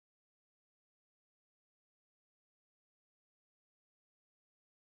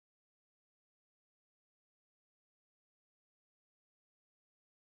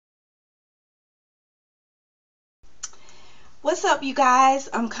What's up, you guys?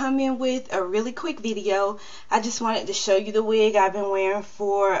 I'm coming with a really quick video. I just wanted to show you the wig I've been wearing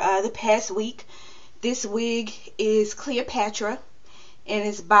for the past week. This wig is Cleopatra and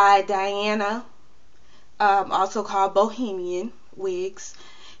it's by Diana, also called Bohemian Wigs,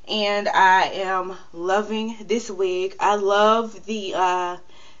 and I am loving this wig. I love the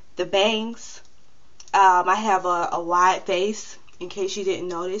bangs. I have a wide face, in case you didn't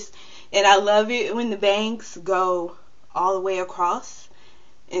notice, and I love it when the bangs go all the way across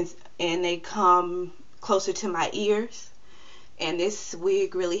and they come closer to my ears, and this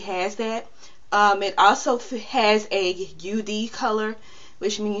wig really has that. It also has a UD color,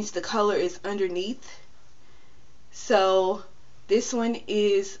 which means the color is underneath. So this one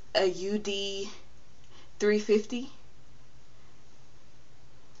is a UD 350.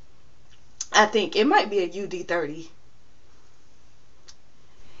 I think it might be a UD 30.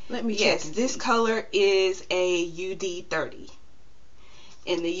 Let me check. Yes, this color is a UD 30.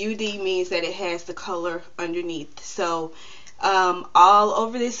 And the UD means that it has the color underneath. So all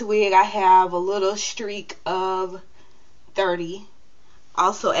over this wig I have a little streak of 30.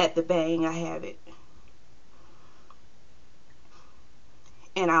 Also at the bang I have it.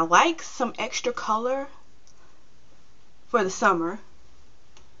 And I like some extra color for the summer.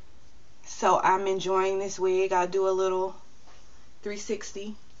 So I'm enjoying this wig. I'll do a little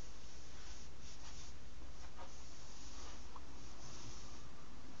 360.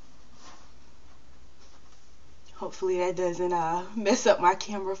 Hopefully that doesn't mess up my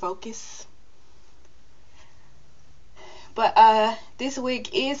camera focus. But this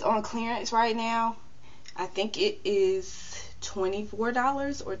wig is on clearance right now. I think it is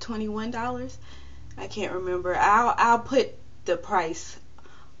 $24 or $21. I can't remember. I'll put the price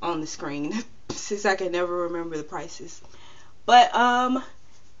on the screen since I can never remember the prices. But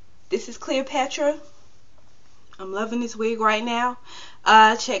this is Cleopatra. I'm loving this wig right now.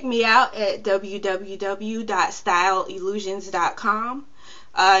 Check me out at www.styleillusions.com.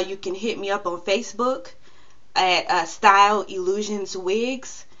 You can hit me up on Facebook at Style Illusions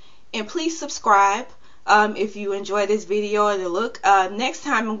Wigs. And please subscribe if you enjoy this video or the look. Next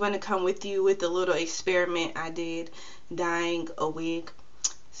time I'm going to come with you with a little experiment I did dyeing a wig.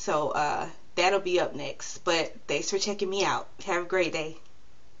 So that'll be up next. But thanks for checking me out. Have a great day.